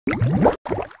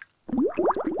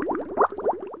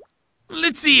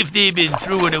Let's see if they've been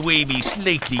throwing away me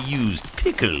slightly used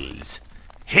pickles.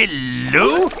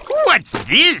 Hello? What's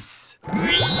this? Come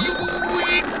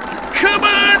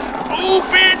on,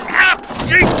 open up!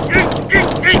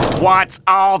 What's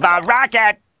all the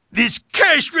racket? This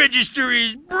cash register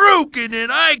is broken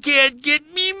and I can't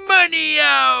get me money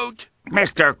out.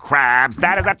 Mr. Krabs,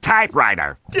 that is a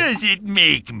typewriter. Does it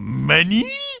make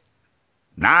money?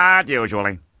 Not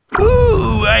usually.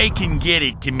 Ooh, I can get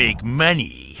it to make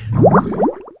money.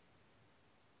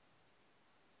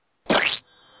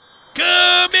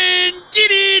 Come and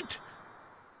get it!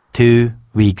 2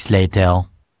 weeks later.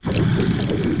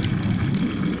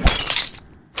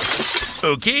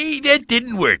 Okay, that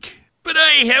didn't work. But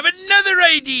I have another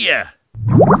idea.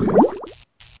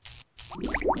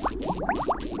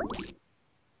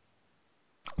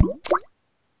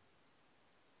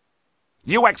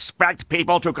 You expect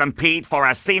people to compete for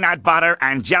a peanut butter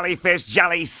and jellyfish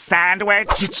jelly sandwich?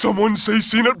 Did someone say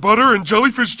peanut butter and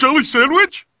jellyfish jelly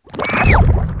sandwich?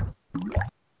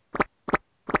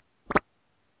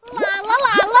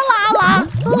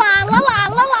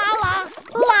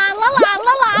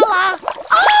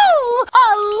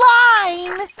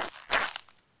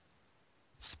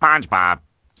 SpongeBob,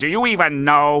 do you even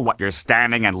know what you're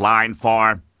standing in line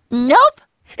for? Nope.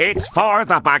 It's for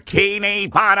the Bikini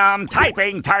Bottom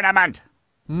Typing Tournament.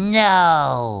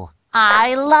 No.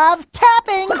 I love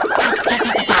tapping.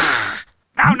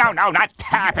 No, not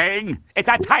tapping. It's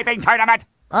a typing tournament.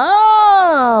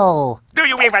 Oh. Do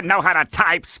you even know how to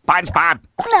type, SpongeBob?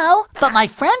 No, but my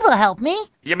friend will help me.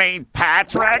 You mean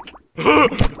Patrick?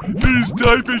 These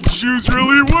typing shoes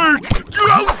really work.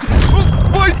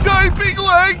 My typing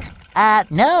leg!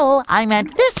 No, I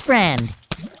meant this friend.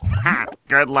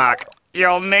 Good luck.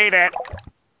 You'll need it.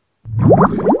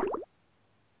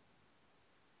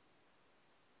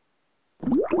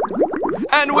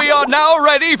 And we are now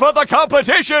ready for the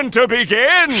competition to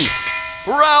begin.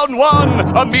 Round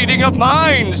 1, a meeting of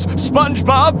minds.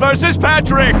 SpongeBob versus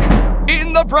Patrick.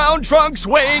 In the brown trunks,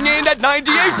 weighing in at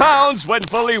 98 pounds when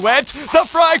fully wet, the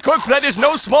fry cook that is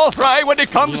no small fry when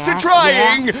it comes to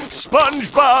trying,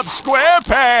 SpongeBob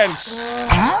SquarePants.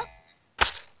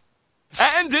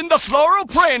 And in the floral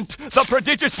print, the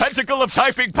prodigious pentacle of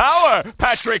typing power,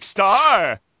 Patrick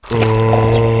Star. I'm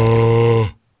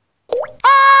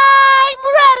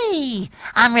ready.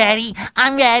 I'm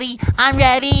ready.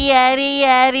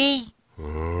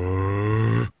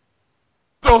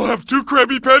 I'll have 2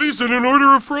 Krabby Patties and an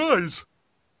order of fries.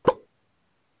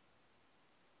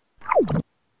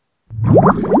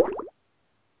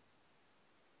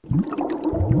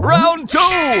 Round 2,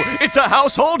 it's a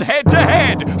household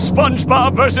head-to-head.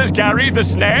 SpongeBob versus Gary the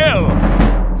Snail.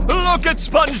 Look at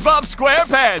SpongeBob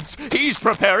SquarePants. He's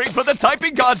preparing for the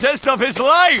typing contest of his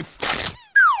life.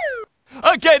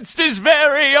 Against his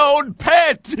very own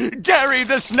pet, Gary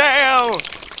the Snail.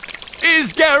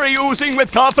 Is Gary oozing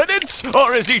with confidence,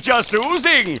 or is he just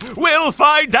oozing? We'll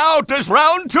find out as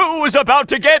round 2 is about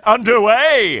to get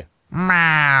underway.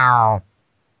 Meow.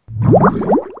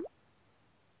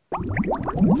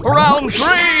 Round 3,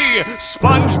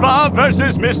 SpongeBob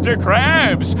versus Mr.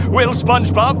 Krabs. Will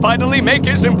SpongeBob finally make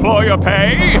his employer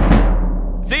pay?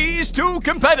 These 2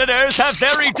 competitors have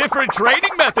very different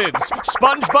training methods.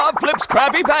 SpongeBob flips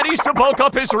Krabby Patties to bulk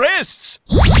up his wrists,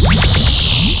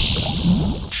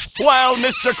 while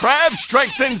Mr. Krabs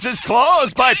strengthens his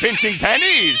claws by pinching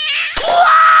pennies.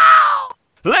 Wow!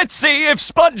 Let's see if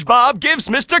SpongeBob gives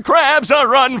Mr. Krabs a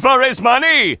run for his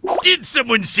money. Did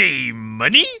someone say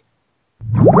money?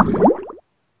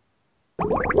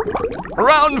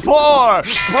 Round 4,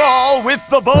 Brawl with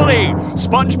the Bully.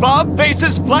 SpongeBob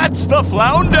faces Flats the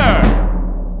Flounder.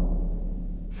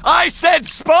 I said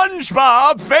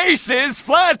SpongeBob faces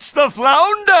Flats the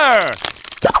Flounder.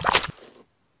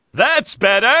 That's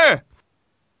better.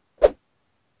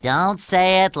 Don't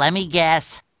say it. Let me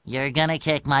guess. You're gonna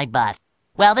kick my butt.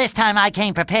 Well, this time I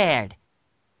came prepared.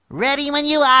 Ready when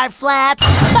you are, Flats.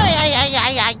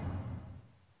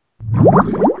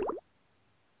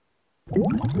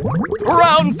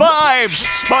 Round 5,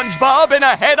 SpongeBob in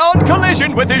a head-on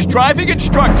collision with his driving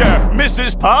instructor,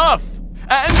 Mrs. Puff.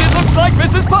 And it looks like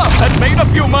Mrs. Puff has made a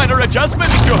few minor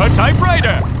adjustments to her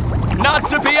typewriter. Not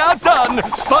to be outdone,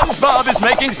 SpongeBob is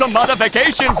making some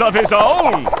modifications of his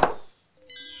own.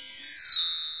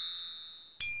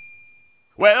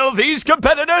 Well, these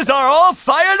competitors are all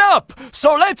fired up,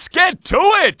 so let's get to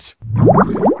it!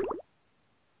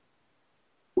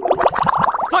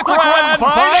 The grand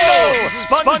final!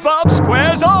 SpongeBob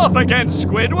squares off against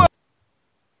Squidward.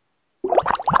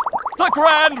 The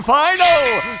grand final!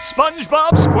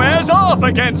 SpongeBob squares off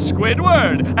against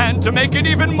Squidward. And to make it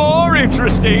even more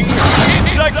interesting,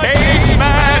 it's a cage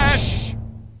match!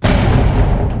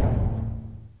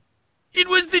 It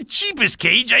was the cheapest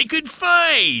cage I could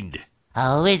find.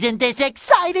 Oh, isn't this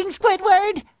exciting,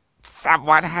 Squidward?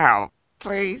 Someone help.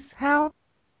 Please help.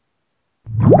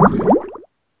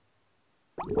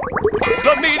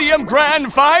 The medium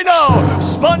grand final!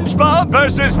 SpongeBob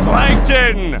versus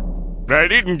Plankton! I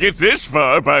didn't get this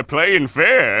far by playing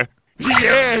fair.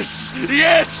 Yes!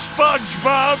 Yes,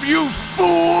 SpongeBob, you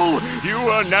fool! You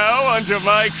are now under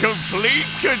my complete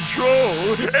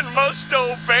control and must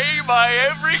obey my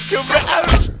every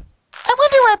command. I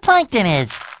wonder where Plankton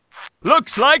is.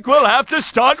 Looks like we'll have to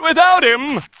start without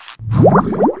him.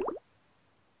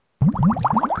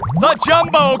 The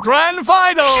Jumbo Grand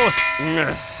Final!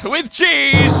 With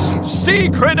cheese! Sea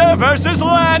Critter versus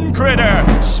Land Critter!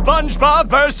 SpongeBob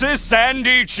versus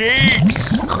Sandy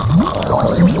Cheeks!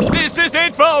 This is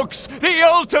it, folks! The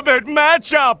ultimate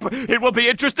matchup! It will be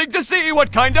interesting to see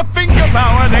what kind of finger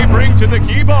power they bring to the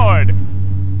keyboard.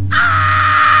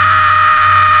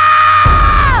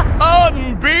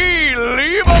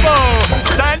 Unbelievable!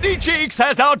 Sandy Cheeks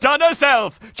has outdone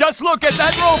herself! Just look at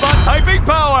that robot typing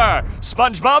power!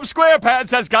 SpongeBob SquarePants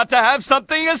has got to have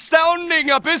something astounding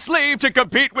up his sleeve to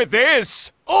compete with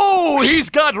this! Oh, he's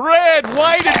got red,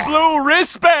 white, and blue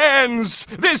wristbands!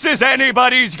 This is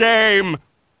anybody's game!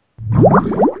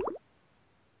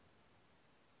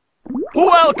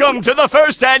 Welcome to the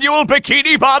first annual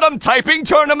Bikini Bottom Typing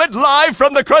Tournament live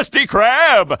from the Krusty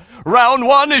Krab! Round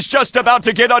 1 is just about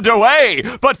to get underway,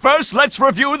 but first let's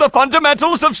review the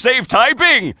fundamentals of safe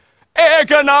typing!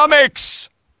 Ergonomics!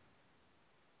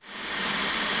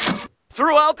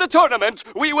 Throughout the tournament,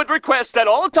 we would request that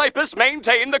all typists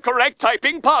maintain the correct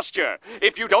typing posture.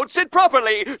 If you don't sit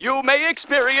properly, you may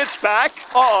experience back,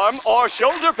 arm, or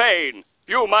shoulder pain.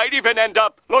 You might even end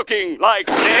up looking like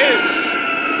this.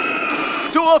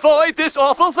 To avoid this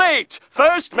awful fate,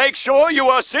 first make sure you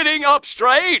are sitting up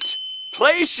straight.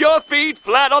 Place your feet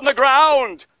flat on the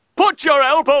ground. Put your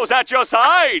elbows at your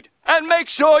side. And make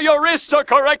sure your wrists are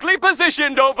correctly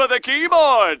positioned over the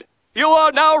keyboard. You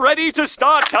are now ready to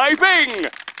start typing.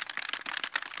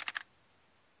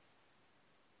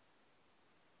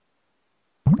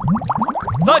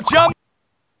 The jump.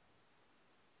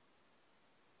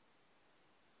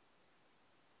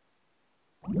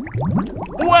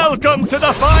 Welcome to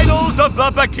the finals of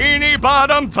the Bikini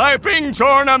Bottom Typing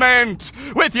Tournament!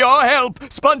 With your help,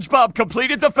 SpongeBob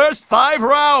completed the first 5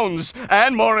 rounds,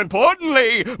 and more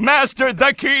importantly, mastered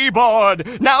the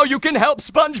keyboard! Now you can help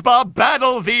SpongeBob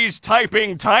battle these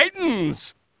typing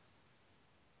titans!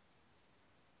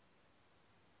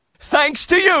 Thanks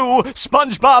to you,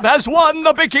 SpongeBob has won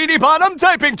the Bikini Bottom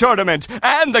Typing Tournament,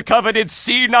 and the coveted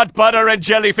sea nut butter and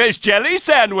jellyfish jelly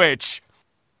sandwich!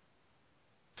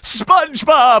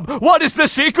 SpongeBob, what is the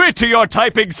secret to your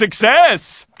typing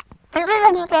success? There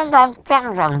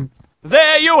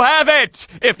you have it!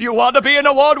 If you want to be an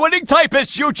award-winning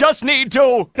typist, you just need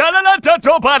to...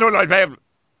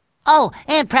 Oh,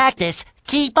 and practice.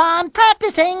 Keep on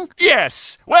practicing.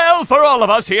 Yes. Well, for all of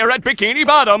us here at Bikini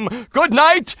Bottom, good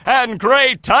night and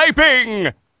great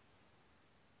typing!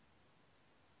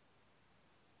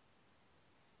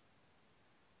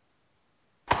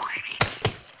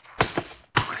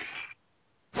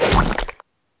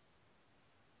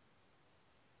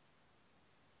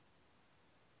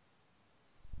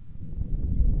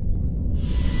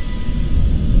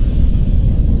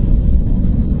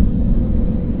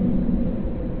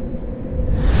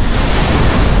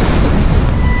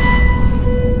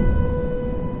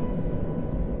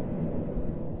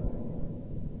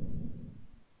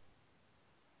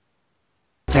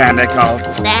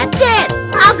 Tentacles. That's it.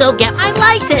 I'll go get my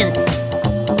license.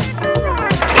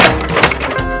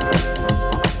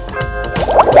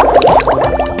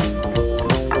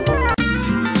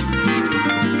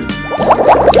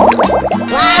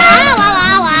 La la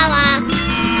la la la.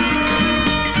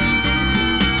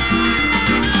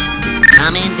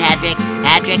 Come in, Patrick.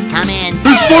 Patrick, come in.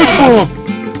 Hey, SpongeBob!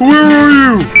 Where are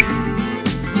you?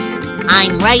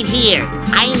 I'm right here.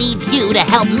 I need you to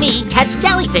help me catch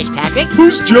jellyfish, Patrick.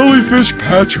 Who's Jellyfish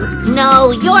Patrick?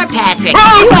 No, you're Patrick.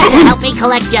 You have to help me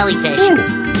collect jellyfish.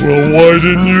 Well, why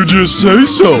didn't you just say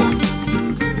so?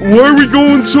 Why are we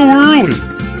going so early?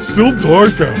 It's still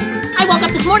dark out. I woke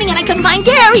up this morning and I couldn't find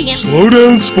Gary and... Slow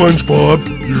down, SpongeBob.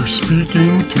 You're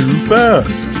speaking too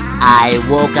fast. I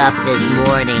woke up this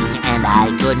morning and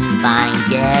I couldn't find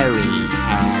Gary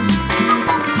and...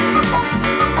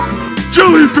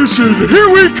 Jellyfishing! Here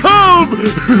we come!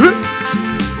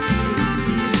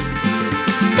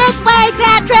 That's way,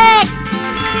 Patrick!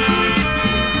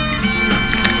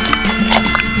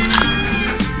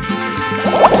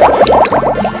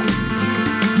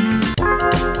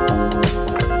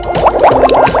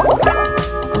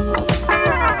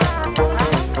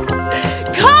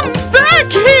 Come back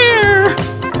here!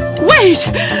 Wait!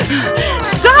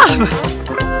 Stop!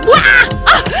 Wah!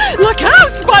 Ah, look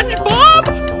out, SpongeBob!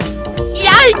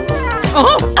 Yikes!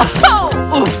 Oh!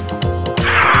 Oof.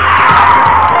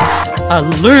 A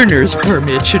learner's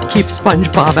permit should keep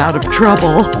SpongeBob out of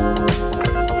trouble.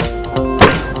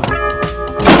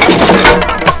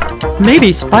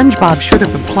 Maybe SpongeBob should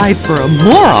have applied for a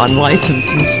moron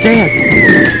license instead.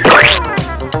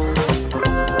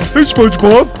 Hey,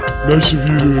 SpongeBob. Nice of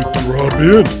you to drop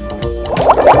in.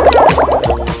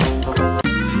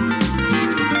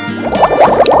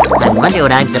 I wonder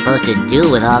what I'm supposed to do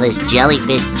with all this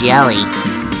jellyfish jelly.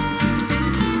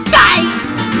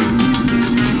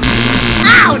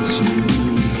 Ouch!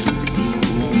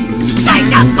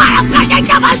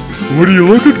 What are you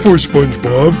looking for,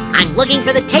 SpongeBob? I'm looking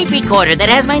for the tape recorder that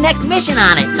has my next mission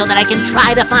on it so that I can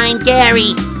try to find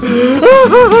Gary.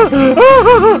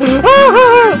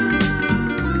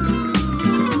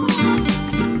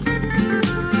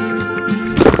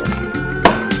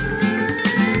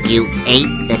 You ate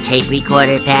the tape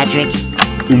recorder, Patrick?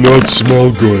 Do not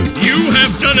smell good. You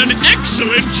have done an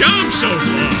excellent job so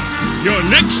far. Your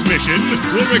next mission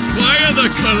will require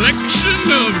the collection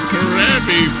of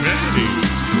Krabby Patties.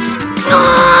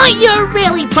 Oh, you're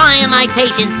really trying my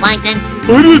patience, Plankton.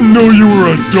 I didn't know you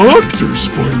were a doctor,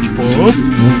 SpongeBob.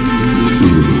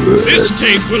 This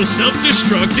tape will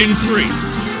self-destruct in 3,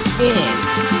 4,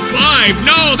 5.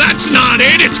 No, that's not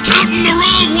it. It's counting the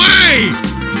wrong way.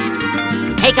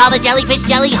 Take all the jellyfish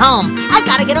jelly home. I've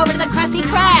got to get over to the Krusty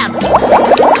Krab.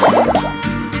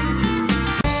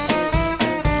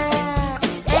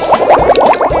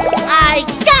 I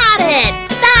got it!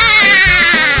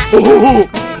 Ah!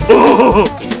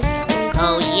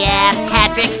 Oh yeah,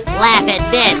 Patrick, laugh at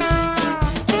this.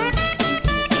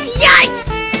 Yikes!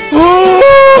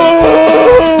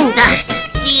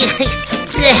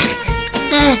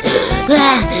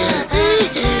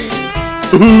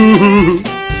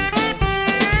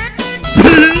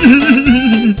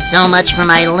 So much for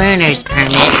my learner's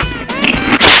permit.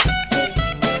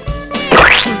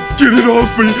 Get it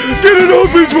off me! Get it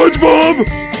off me, SpongeBob!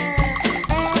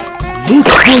 Look,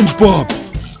 SpongeBob!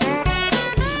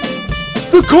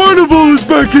 The carnival is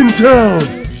back in town!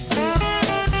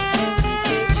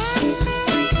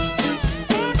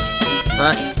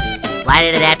 Hooks? Why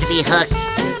did it have to be hooks?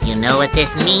 You know what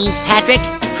this means, Patrick?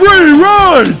 Free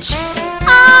rides!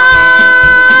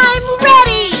 I'm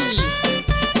ready!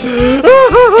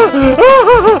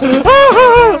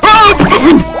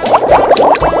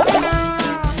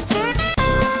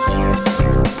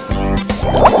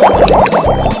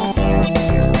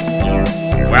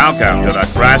 Welcome to the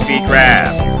Krusty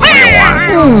Krab. What do you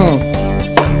want?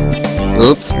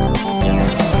 Oops.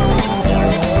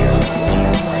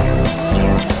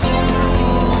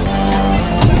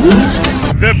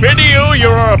 The video you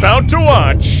are about to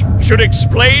watch should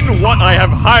explain what I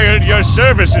have hired your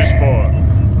services for.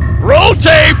 Roll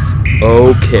tape!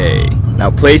 Okay, now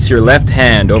place your left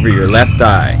hand over your left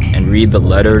eye and read the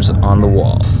letters on the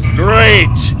wall.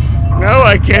 Great! Now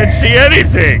I can't see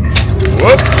anything.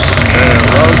 Whoops.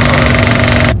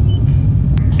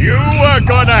 You are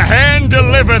gonna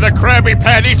hand-deliver the Krabby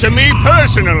Patty to me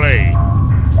personally.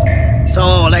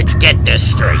 So let's get this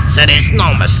straight so there's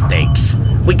no mistakes.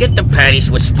 We get the patties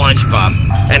with SpongeBob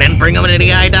and then bring them to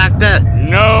the eye doctor?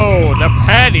 No, the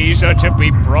patties are to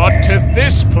be brought to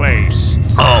this place.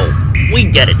 Oh, we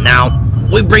get it now.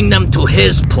 We bring them to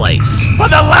his place. For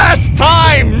the last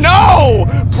time, no!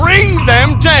 Bring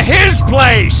them to his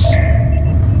place!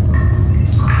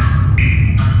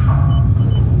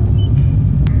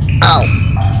 Oh.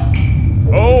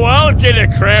 Oh, I'll get a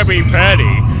Krabby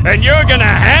Patty, and you're gonna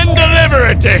hand-deliver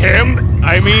it to him.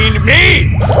 I mean,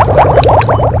 me!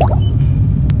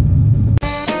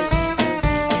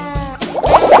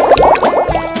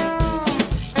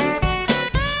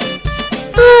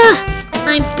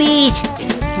 I'm beat.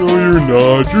 No, you're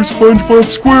not. You're SpongeBob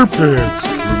SquarePants.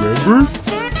 Remember?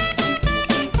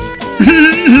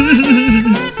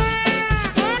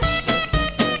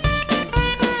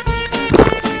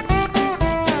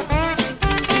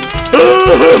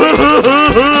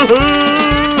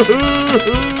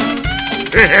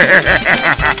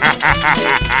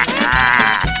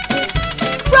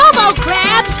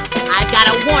 Robo-Crabs! I've got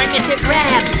to warn Mr.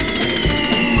 Krabs.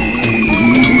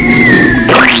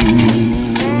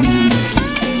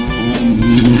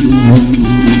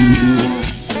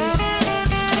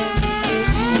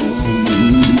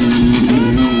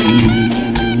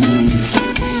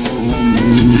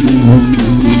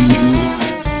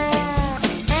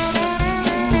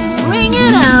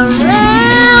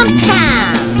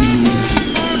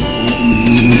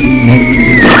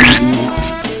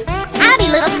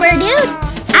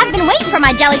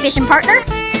 mission, partner.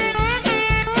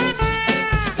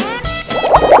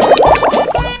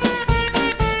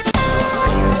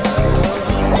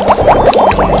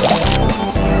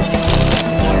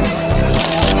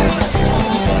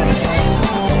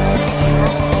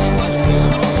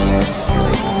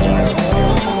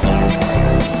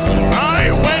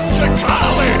 I went to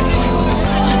college!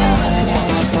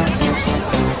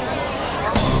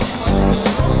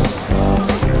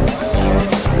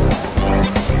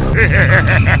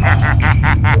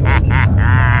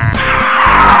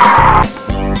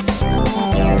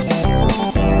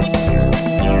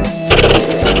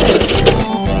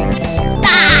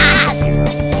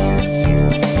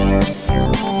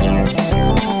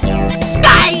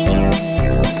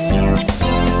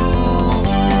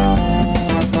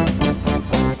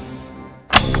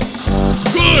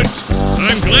 Good!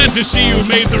 I'm glad to see you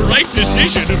made the right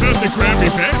decision about the Krabby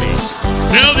Patties.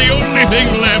 Now the only thing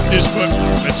left is what...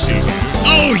 Let's see here.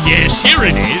 Oh yes, here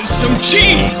it is, some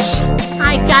cheese!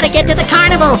 I've got to get to the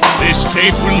carnival. This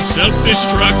tape will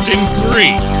self-destruct in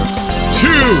 3, 2,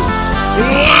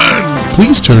 1!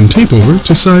 Please turn tape over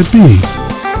to side B.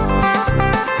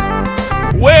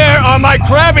 Where are my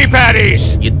Krabby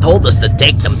Patties? You told us to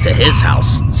take them to his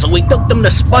house, so we took them to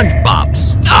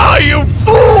SpongeBob's. Ah, you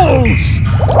fools!